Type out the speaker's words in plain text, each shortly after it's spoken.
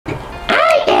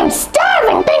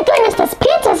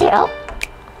McDaniel.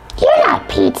 You're not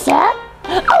pizza.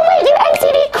 Oh wait, you're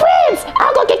MCD Cribs.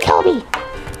 I'll go get Kobe.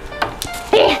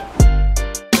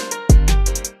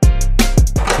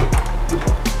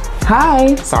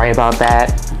 Hi, sorry about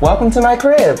that. Welcome to my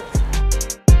crib.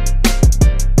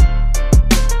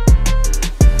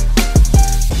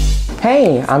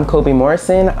 Hey, I'm Kobe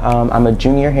Morrison. I'm a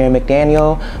junior here at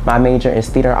McDaniel. My major is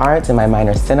theater arts and my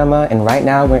minor is cinema, and right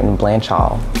now we're in Blanche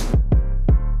Hall.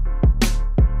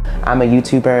 I'm a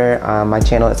YouTuber. My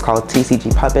channel is called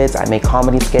TCG Puppets. I make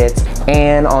comedy skits.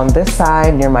 And on this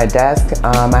side, near my desk,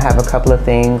 I have a couple of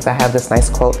things. I have this nice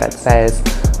quote that says,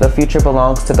 "The future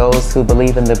belongs to those who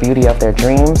believe in the beauty of their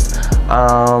dreams."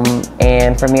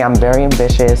 And for me, I'm very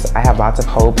ambitious. I have lots of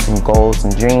hopes and goals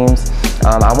and dreams.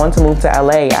 I want to move to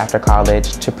LA after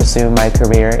college to pursue my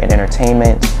career in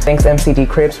entertainment. Thanks MCD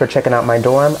Cribs for checking out my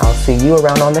dorm. I'll see you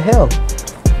around on the hill.